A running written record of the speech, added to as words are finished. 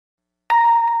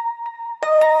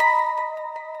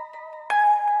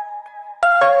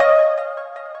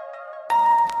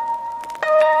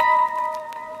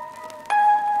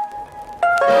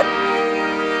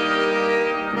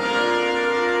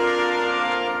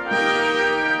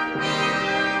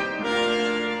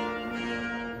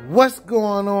What's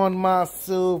going on, my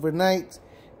Silver Knights?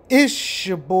 It's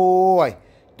your boy,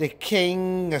 the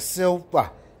King of Silver.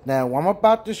 Now, what I'm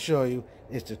about to show you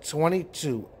is the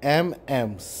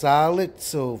 22mm solid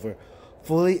silver,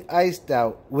 fully iced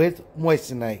out with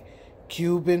Moissanite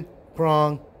Cuban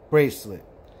prong bracelet.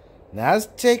 Now, let's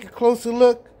take a closer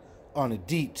look on the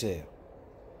detail.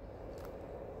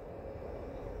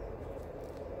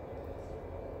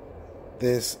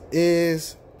 This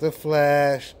is the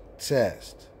flash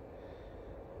test.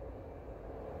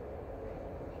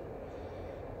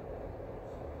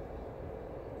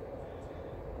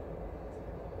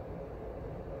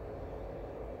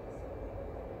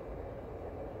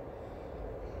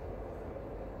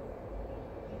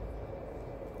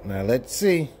 Now let's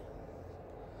see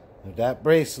if that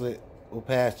bracelet will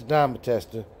pass the diamond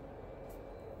tester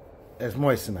as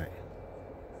Moissanite.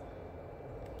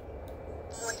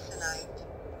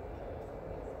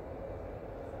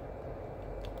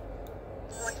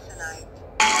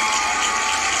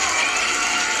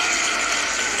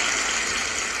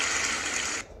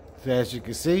 So as you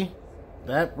can see,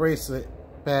 that bracelet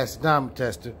passed the diamond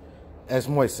tester as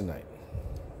Moissanite.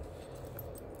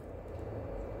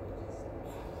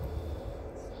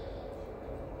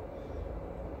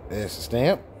 There's the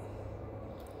stamp.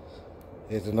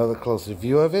 Here's another closer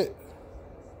view of it.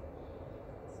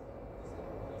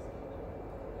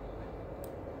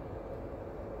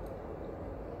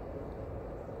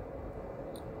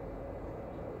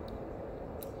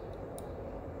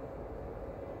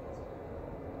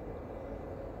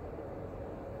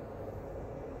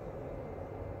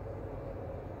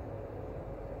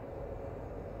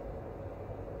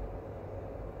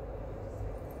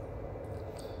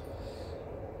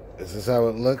 This is how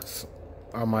it looks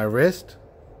on my wrist.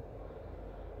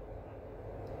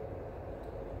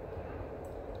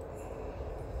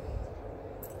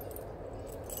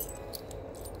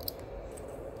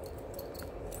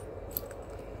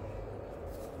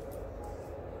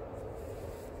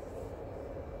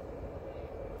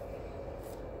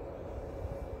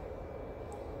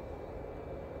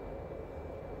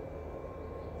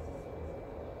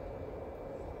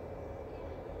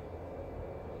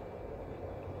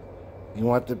 You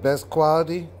want the best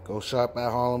quality? Go shop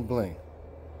at Harlembling.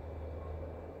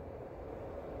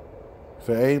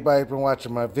 For everybody been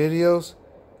watching my videos,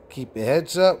 keep your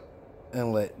heads up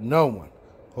and let no one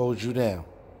hold you down.